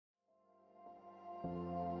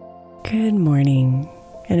Good morning,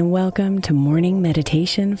 and welcome to Morning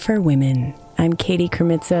Meditation for Women. I'm Katie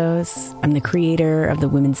Kremitzos. I'm the creator of the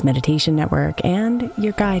Women's Meditation Network and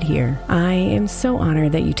your guide here. I am so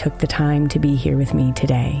honored that you took the time to be here with me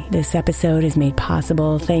today. This episode is made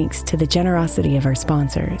possible thanks to the generosity of our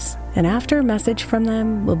sponsors. And after a message from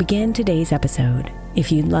them, we'll begin today's episode.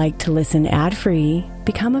 If you'd like to listen ad-free,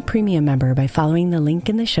 become a premium member by following the link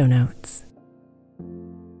in the show notes.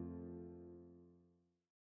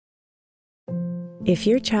 If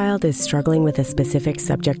your child is struggling with a specific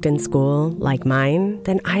subject in school, like mine,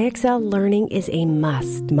 then IXL Learning is a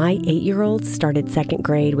must. My 8-year-old started second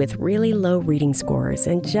grade with really low reading scores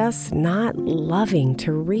and just not loving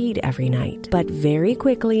to read every night. But very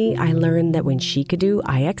quickly, I learned that when she could do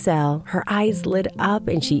IXL, her eyes lit up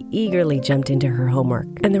and she eagerly jumped into her homework.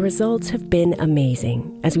 And the results have been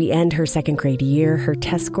amazing. As we end her second grade year, her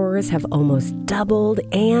test scores have almost doubled,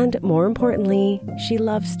 and more importantly, she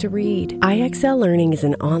loves to read. IXL Learning is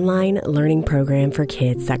an online learning program for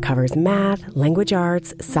kids that covers math, language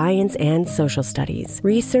arts, science, and social studies.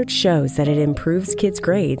 Research shows that it improves kids'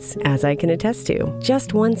 grades, as I can attest to.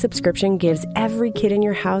 Just one subscription gives every kid in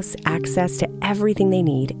your house access to everything they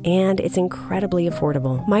need, and it's incredibly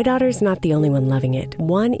affordable. My daughter's not the only one loving it.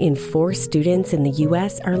 1 in 4 students in the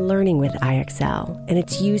U.S. are learning with IXL, and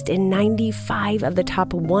it's used in 95 of the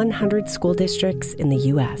top 100 school districts in the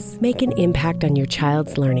U.S. Make an impact on your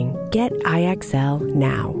child's learning. Get IXL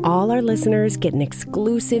now. All our listeners get an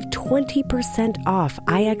exclusive 20% off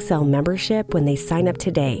IXL membership when they sign up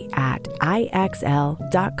today at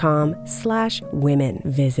IXL.com/women.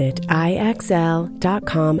 Visit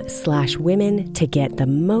IXL.com/women to get the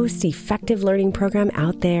most effective learning program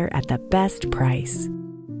out there at the best price.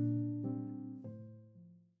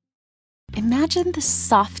 Imagine the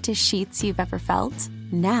softest sheets you've ever felt.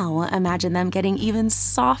 Now imagine them getting even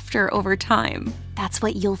softer over time. That's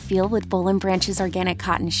what you'll feel with Boll & Branch's organic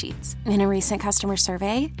cotton sheets. In a recent customer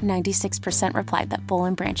survey, 96% replied that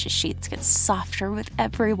Boll & Branch's sheets get softer with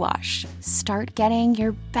every wash. Start getting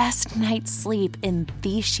your best night's sleep in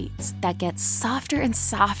these sheets that get softer and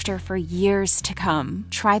softer for years to come.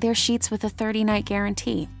 Try their sheets with a 30-night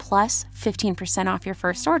guarantee, plus 15% off your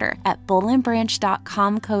first order at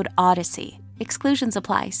bollandbranch.com code Odyssey. Exclusions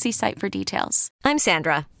apply. See site for details. I'm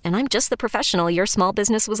Sandra, and I'm just the professional your small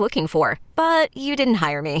business was looking for. But you didn't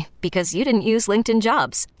hire me because you didn't use LinkedIn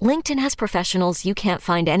Jobs. LinkedIn has professionals you can't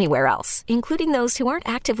find anywhere else, including those who aren't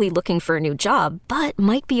actively looking for a new job, but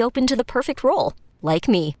might be open to the perfect role, like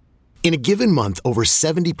me. In a given month, over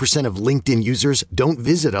 70% of LinkedIn users don't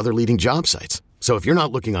visit other leading job sites. So if you're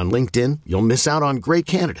not looking on LinkedIn, you'll miss out on great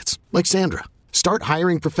candidates, like Sandra. Start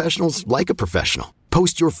hiring professionals like a professional.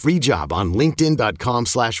 Post your free job on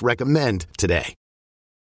linkedin.com/recommend today.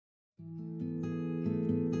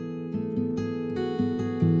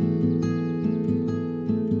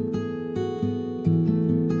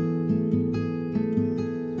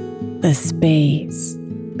 The space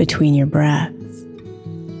between your breaths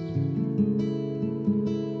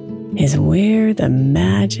is where the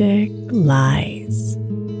magic lies.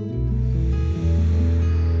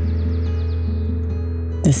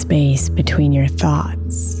 The space between your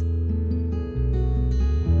thoughts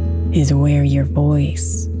is where your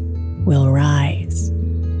voice will rise.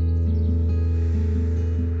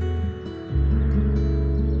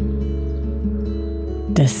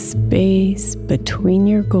 The space between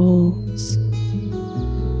your goals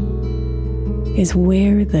is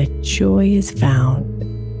where the joy is found.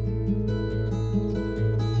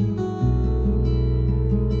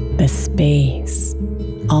 The space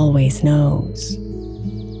always knows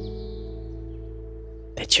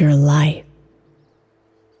that your life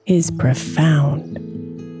is profound.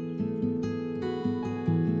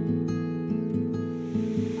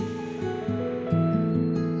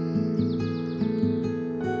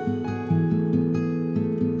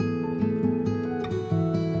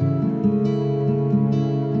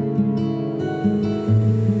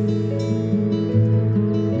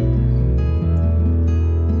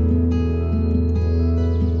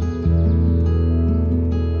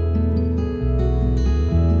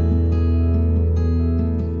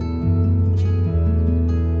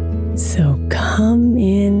 So come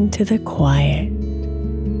into the quiet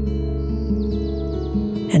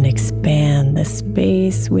and expand the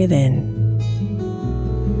space within.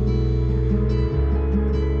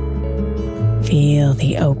 Feel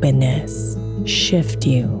the openness shift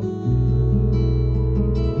you.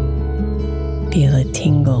 Feel the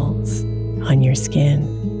tingles on your skin.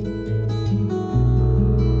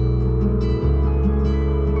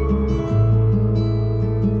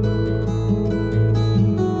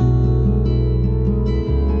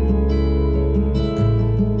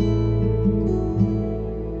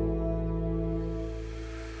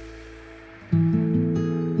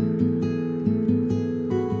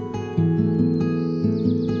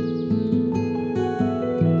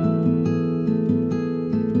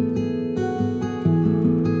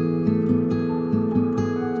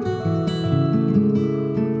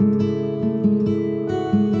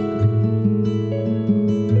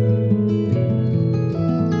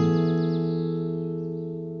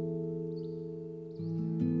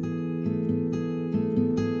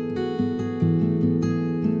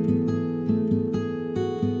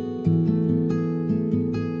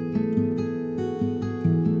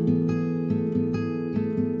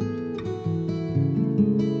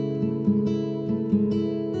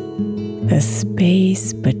 The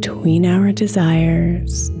space between our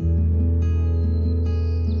desires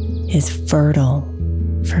is fertile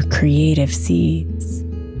for creative seeds.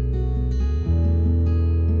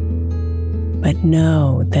 But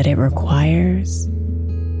know that it requires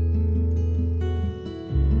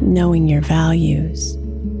knowing your values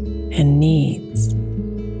and needs.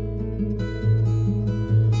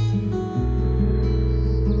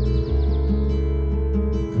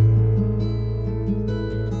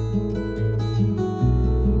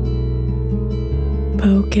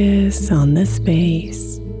 Focus on the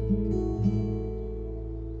space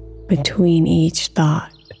between each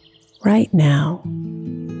thought right now.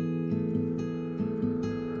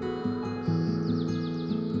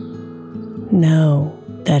 Know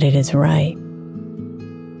that it is right,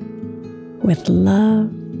 with love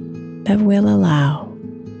that will allow.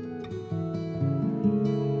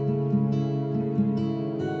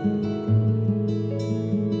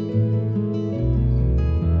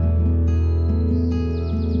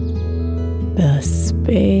 The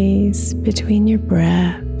space between your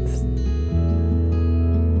breaths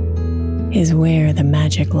is where the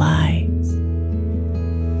magic lies.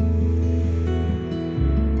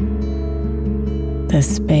 The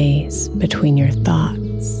space between your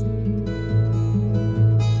thoughts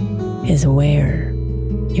is where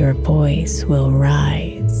your voice will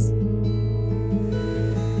rise.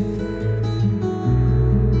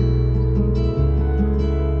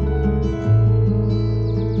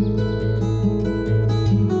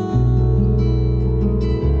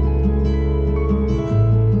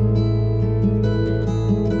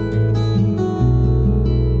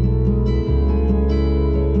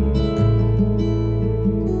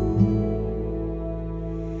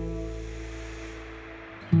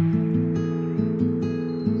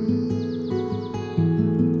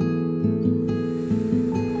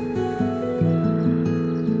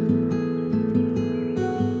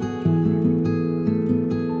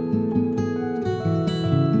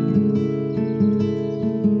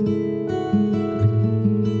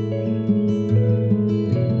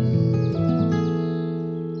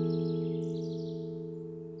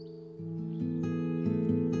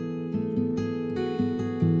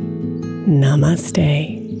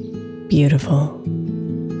 Namaste, beautiful.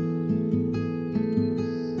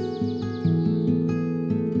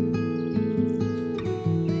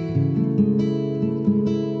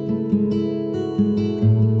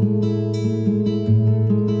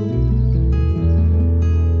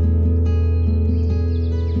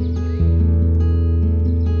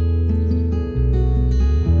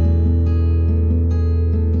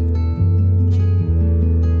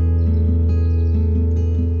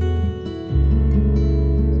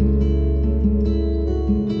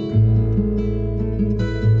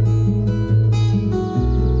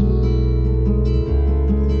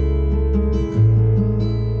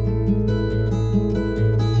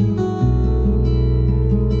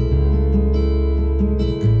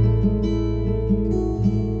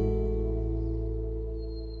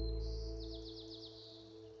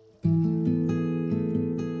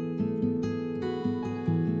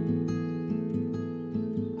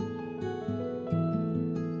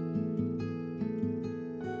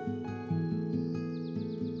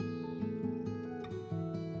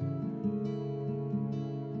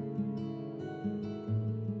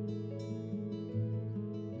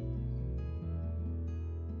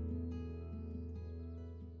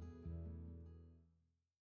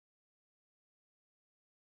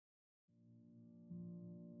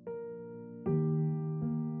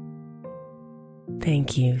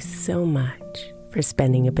 Thank you so much for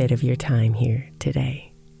spending a bit of your time here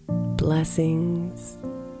today. Blessings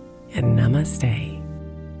and namaste.